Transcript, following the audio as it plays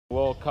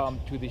Welcome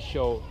to the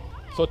show.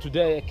 So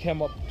today I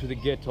came up to the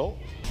ghetto.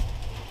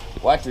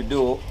 What to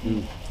do?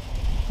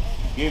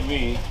 Give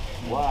me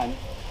 1,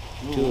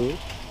 2,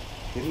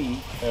 3,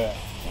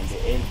 and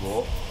the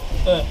elbow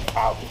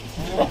out.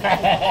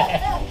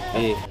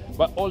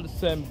 But all the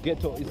same,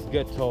 ghetto is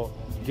ghetto.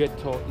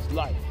 Ghetto is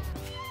life.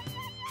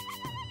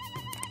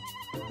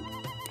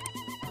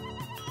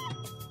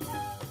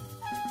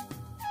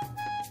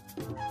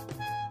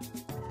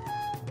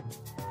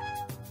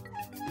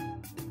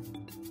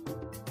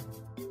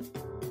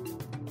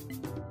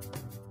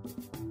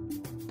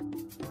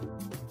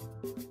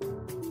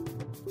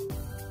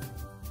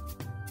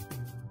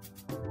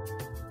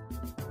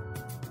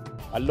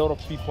 A lot of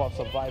people have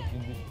survived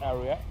in this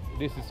area.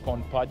 This is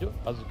Conpajo,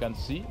 as you can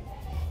see.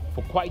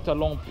 For quite a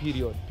long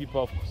period,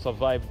 people have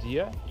survived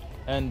here.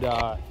 And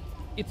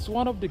it's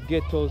one of the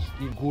ghettos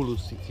in Gulu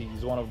city.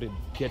 It's one of the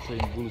ghettos in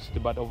Gulu city,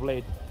 but of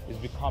late it's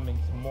becoming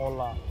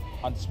smaller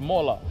and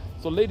smaller.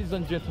 So ladies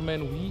and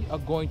gentlemen, we are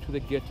going to the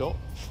ghetto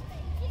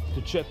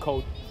to check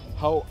out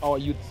how our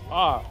youths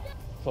are.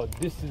 So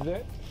this is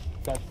it.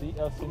 You can see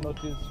LC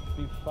notice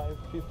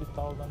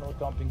 50,000 or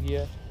something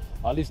here.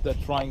 At least they're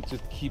trying to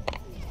keep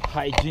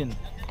hygiene.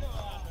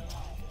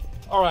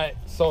 All right,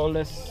 so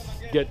let's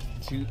get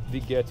to the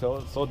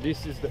ghetto. So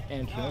this is the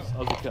entrance,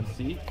 as you can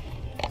see.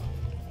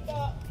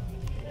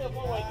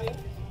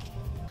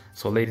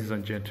 So ladies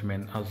and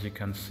gentlemen, as you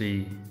can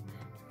see,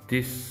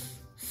 this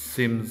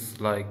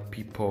seems like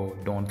people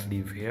don't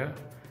live here,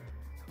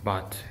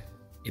 but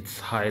it's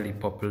highly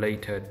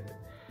populated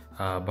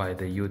by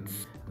the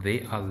youths.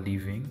 They are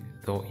living,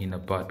 though in a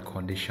bad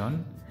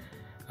condition,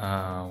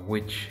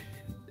 which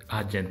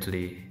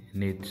urgently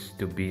needs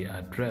to be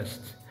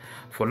addressed.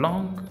 For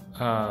long,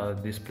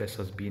 this place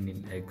has been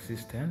in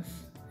existence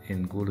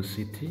in Gulu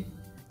city.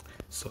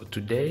 So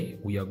today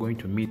we are going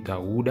to meet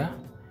Awuda.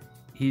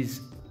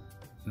 He's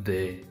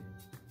the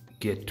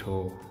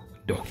ghetto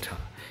doctor.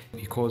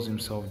 He calls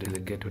himself the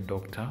ghetto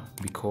doctor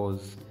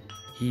because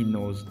he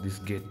knows this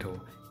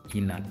ghetto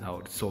in and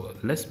out. So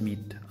let's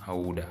meet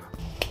Awuda.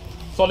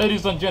 So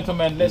ladies and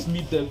gentlemen, let's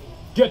meet the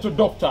ghetto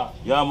doctor.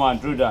 Yeah, man,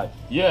 do that.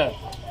 Yeah.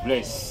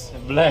 Bless.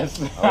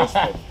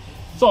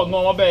 So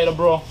no better,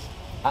 bro.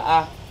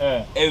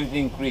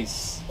 Everything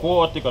Chris.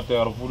 Ko tika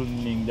ter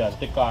furuning ja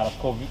tika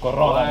COVID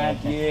corona.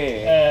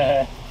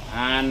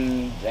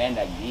 And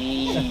Brenda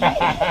G.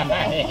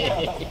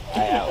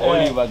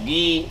 Oliver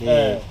G.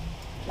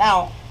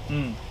 Now,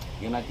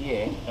 you're not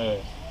here.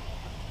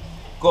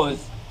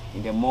 Because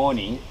in the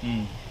morning,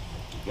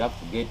 you have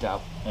to get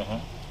up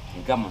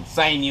and come and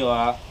sign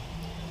your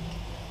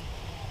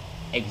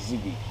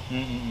exhibit.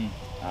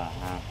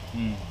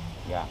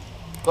 Yeah.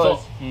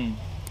 Because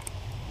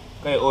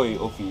kay oi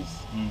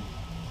office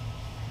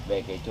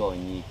back at your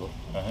Nico.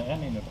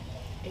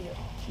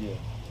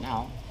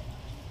 Now,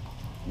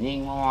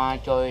 Ning Mama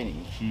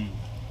joining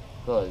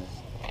because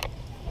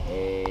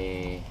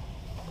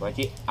what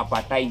is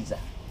appetizer?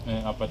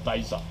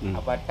 Appetizer.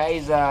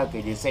 Appetizer,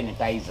 que de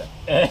sanitizer.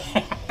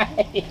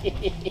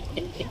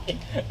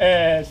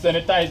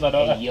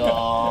 Sanitizer, Yo.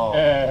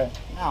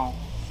 Now,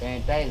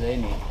 sanitizer,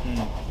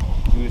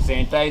 you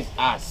sanitize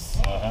us.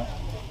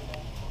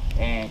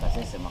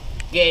 Kasi sama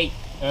gay.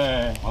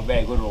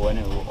 Mabay go ro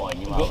na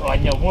on you.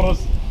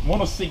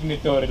 Mono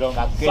signatory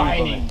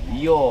signing.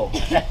 Yo.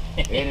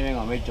 Any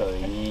me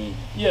ni.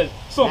 Yes.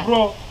 So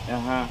bro.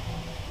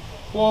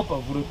 Po pa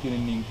bro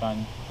kinining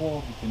kan.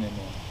 Po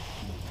bitinene.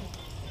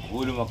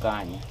 Gulu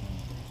makani.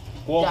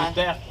 Po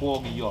gite po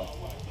giyo.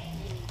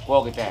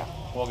 Po gite.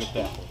 Po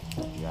gite.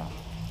 Yeah.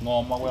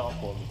 No ma wa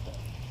po gite.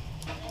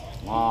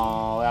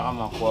 No, wa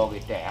ma po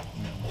gite.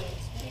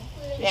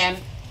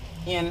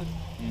 En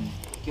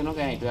kino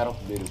kan itu harus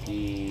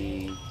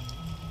beruki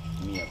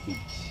mia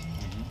pitch.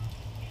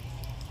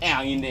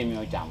 Ini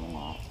mio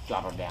jamu,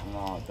 caro deh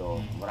mo, to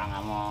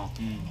orang mo,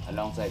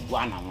 alongside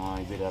guana mo,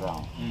 itu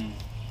orang.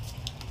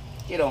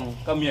 Kirong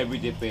kami abi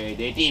DP,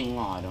 de tim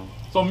mo dong.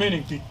 So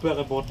meaning to talk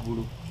about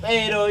Gulu.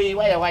 Pero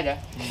wajah.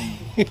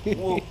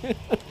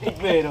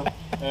 Pero.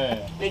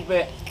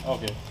 Tikpe.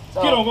 Okay.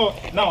 Kirong go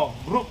now,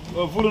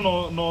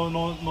 Gulu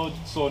no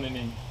so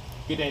nini.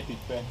 Kita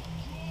tikpe.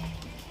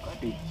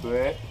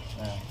 Tikpe.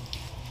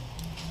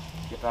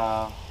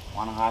 Kita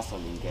wanna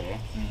hustling kere.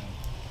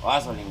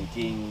 Hustling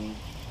ting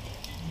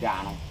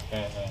dano.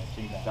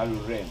 Ting dano.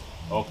 Dalu rem.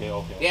 Okay.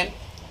 Then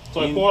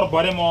so core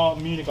bare mo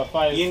mini ka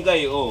 5. Inga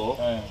yo.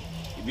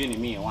 Ibini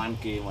mi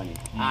 1k money.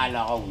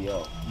 Ala ko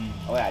yo.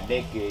 Oya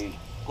deke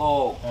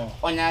ko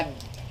onya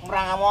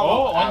muranga mo.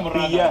 Oh, on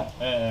muranga.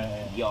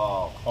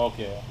 Yo.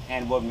 Okay.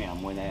 And board me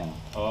amonya.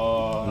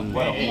 Oh.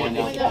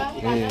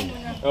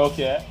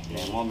 Okay.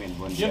 Le moment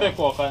bon. Yende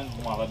ko kan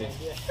mga de.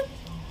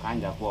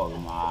 Kanja ko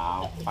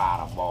ma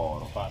para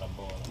bor.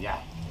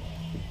 Yeah.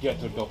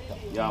 Ghetto doctor.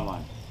 Yeah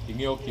man.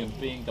 Tingyo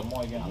camping ka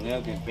mo again.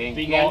 Angyo camping.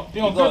 Tingo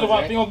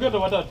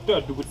ghetto wata do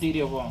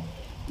gutiri ko.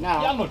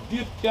 Now. Ya no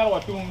dit ter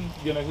watung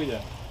gena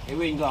kuja.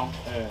 Ewing gong.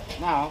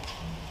 Now.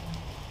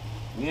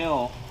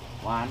 Neo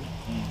one.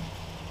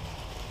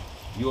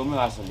 You me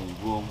hustling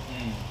boom.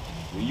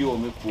 You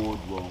me code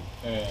boom.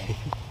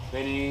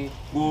 Penny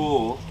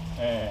Gulu,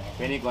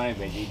 Penny going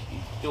to be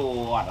 2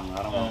 orang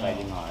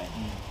kayak ngoi.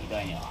 Itu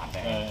hanya ada.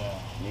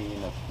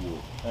 Ini nak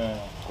Gulu.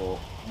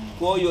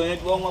 Gulu yo ni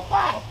gua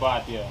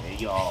apa dia?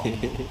 Yo.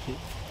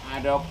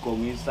 Ada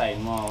komisai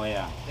mau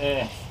ya.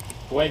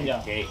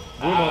 Quenya. Okay.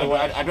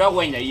 Ada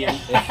quenya Ian.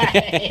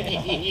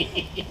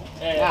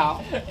 Now,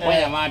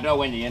 quenya mah ada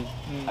quenya Ian.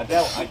 Ada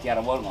acara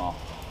bon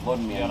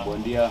mian bon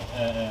dia.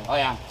 Oh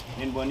ya,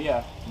 ni bon dia.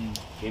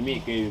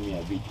 Kemi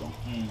abicong.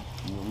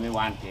 Me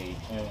want ke.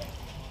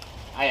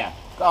 Aya,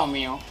 kau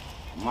mio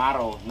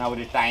maro now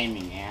the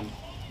timing and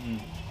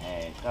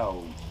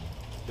kau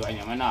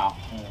tuanya mana?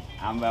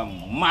 Amba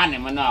mana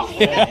mana?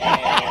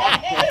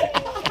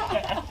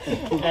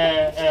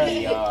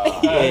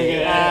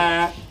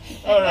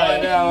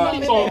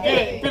 Alright. So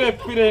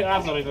pile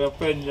answer itu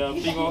penja.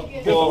 Tingo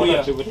ghetto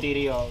ada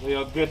dugutiri yo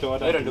ghetto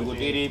ada. Ada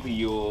dugutiri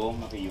piyo,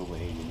 makiyo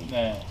boleh ini.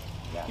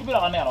 Ibu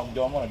lah kan orang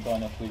Jawa mana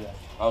doanya puja.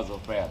 House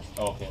of Prayers.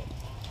 Okay.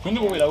 Kundi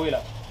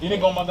wila. Ini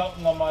ngoma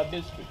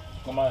district,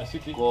 ngoma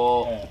city.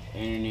 Ko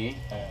ini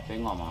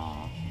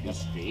ngoma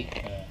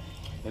district.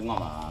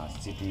 Ngoma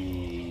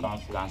city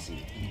council.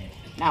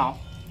 Now,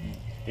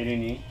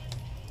 ini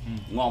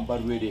ngom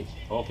barwede.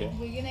 Okay.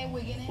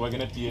 We're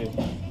gonna tie.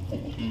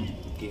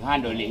 Ki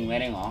handling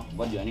mere ngo,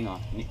 bod yo ni ngo.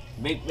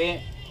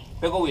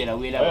 Peko wila.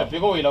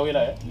 Peko wila.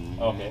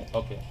 Okay.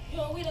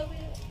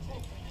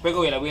 Peko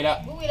wila.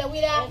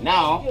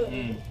 Now,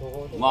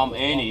 ngom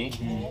ini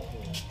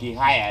ki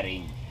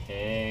hiring.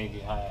 Ki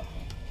hire.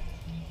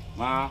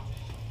 Ma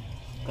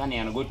kan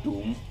yang go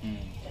tum.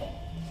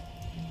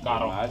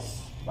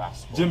 Karos.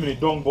 Bas. Jimmy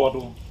don't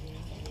bottle.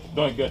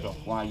 Don't get up.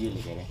 Wah yele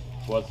kere.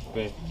 What's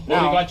pay?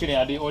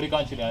 Ori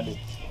country ade.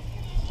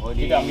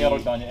 Kita ngero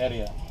tanya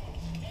area.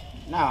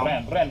 Now,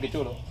 Ren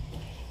keculo.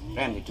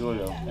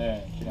 Kitulo.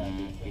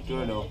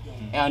 Kitulo.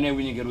 Ane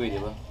winyi gerwe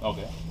ba?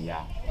 Okay.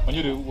 Ya.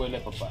 Manjuri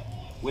wele papa.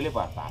 Wele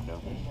papa do.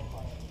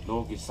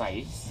 Lo ki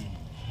size.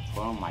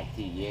 Kono mai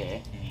ti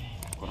ye.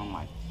 Kono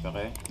mai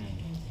pere.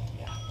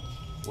 Yeah.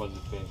 What's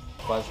the pay?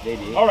 First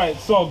lady. All right,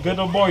 so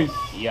Ghetto boys.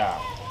 Yeah.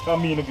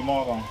 Kami ni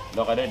gimana?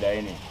 Lo kada dah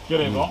ini.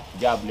 Kira ko?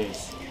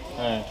 Jobless.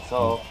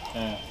 So,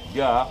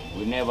 yeah,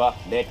 we never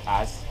let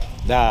us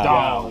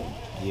down.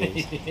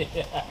 Yes.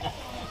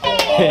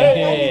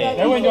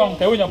 Tewe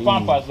nyong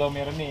pampas do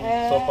mira ni.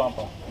 So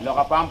pampas. Lo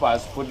ka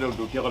pampas put lo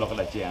do kira lo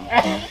kada chiang.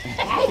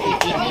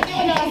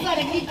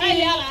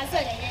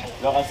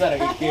 Lo ka sara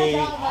ke.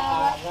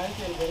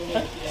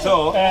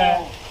 So,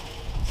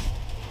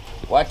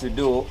 what to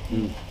do?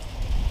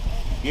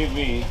 Give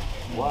me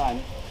 1,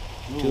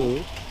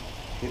 2,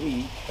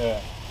 3,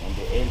 and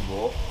the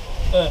elbow.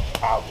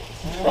 Out.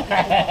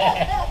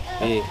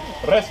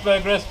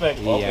 Respect.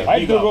 Okay.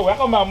 I do go.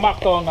 Welcome my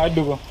mark on. I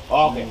do go.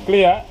 Okay.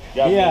 Clear?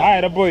 Yeah.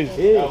 Hi, the boys.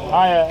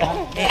 Hi.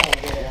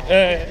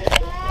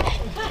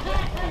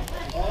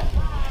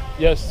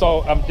 Yes,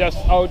 so I'm just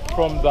out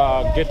from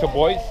the Ghetto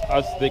boys,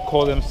 as they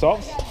call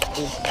themselves.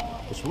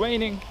 It's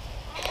raining.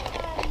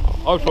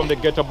 Out from the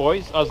Ghetto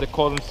boys, as they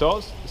call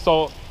themselves.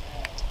 So,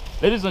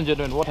 ladies and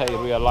gentlemen, what I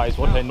realized,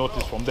 what I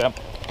noticed from them.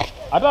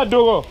 Ada do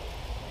go.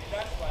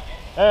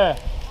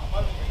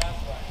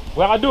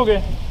 Where I do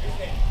get?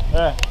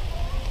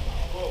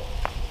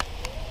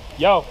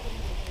 Yo.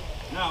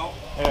 Now,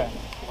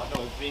 what I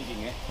was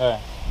thinking, I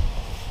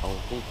was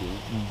thinking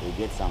we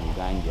get some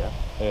ganja.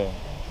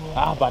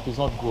 But it's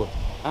not good.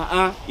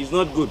 It's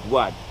not good.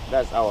 What?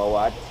 That's our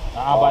what?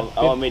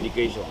 Our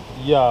medication.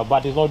 Yeah,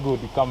 but it's not good.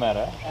 The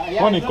camera.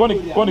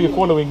 Koni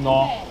following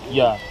no.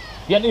 Yeah.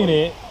 Yan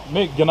ini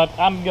make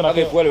I'm gonna.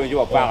 Okay, follow you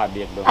apa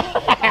dia tu?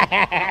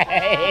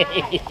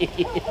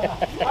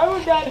 I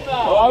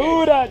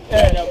would that.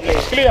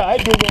 Clear. I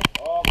do.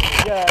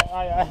 Yeah.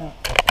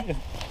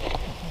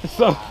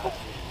 So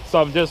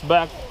I'm just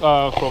back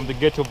from the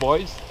Ghetto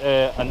boys,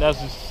 and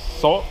as you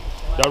saw,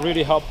 they're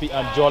really happy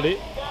and jolly.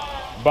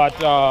 But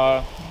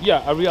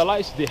yeah, I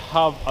realized they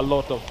have a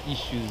lot of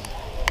issues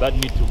that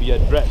need to be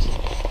addressed.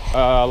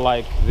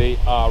 Like they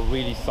are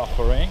really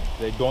suffering.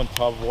 They don't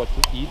have what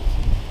to eat.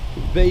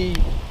 They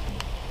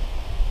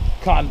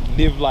can't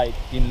live like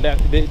in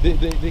less. They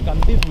can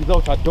live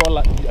without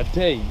 $1 a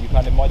day. You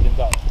can imagine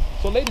that.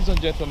 So, ladies and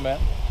gentlemen,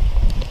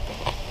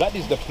 that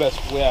is the place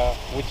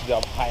which they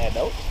have hired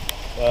out.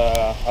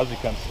 As you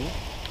can see,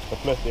 the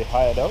place they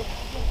hired out,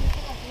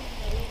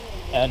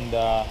 and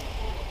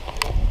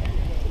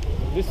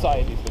this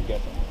side is the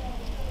ghetto.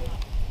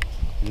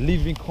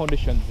 Living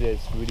conditions there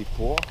is really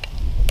poor,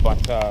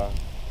 but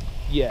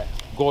yeah,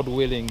 God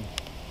willing,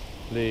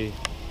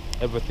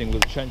 everything will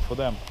change for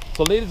them.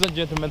 So ladies and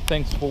gentlemen,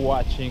 thanks for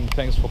watching,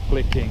 thanks for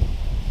clicking.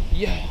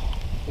 Yeah,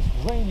 it's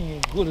raining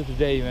in Gulu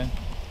today, man.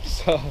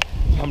 So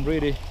I'm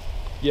really,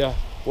 yeah,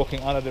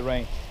 walking under the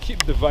rain.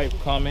 Keep the vibe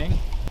coming.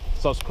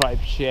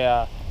 Subscribe,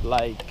 share,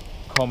 like,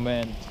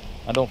 comment,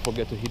 and don't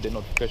forget to hit the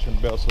notification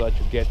bell so that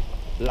you get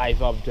live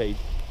update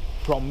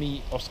from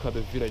me, Oscar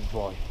the Village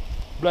Boy.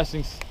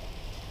 Blessings.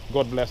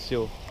 God bless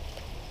you.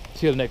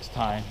 Till next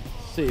time.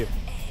 See you.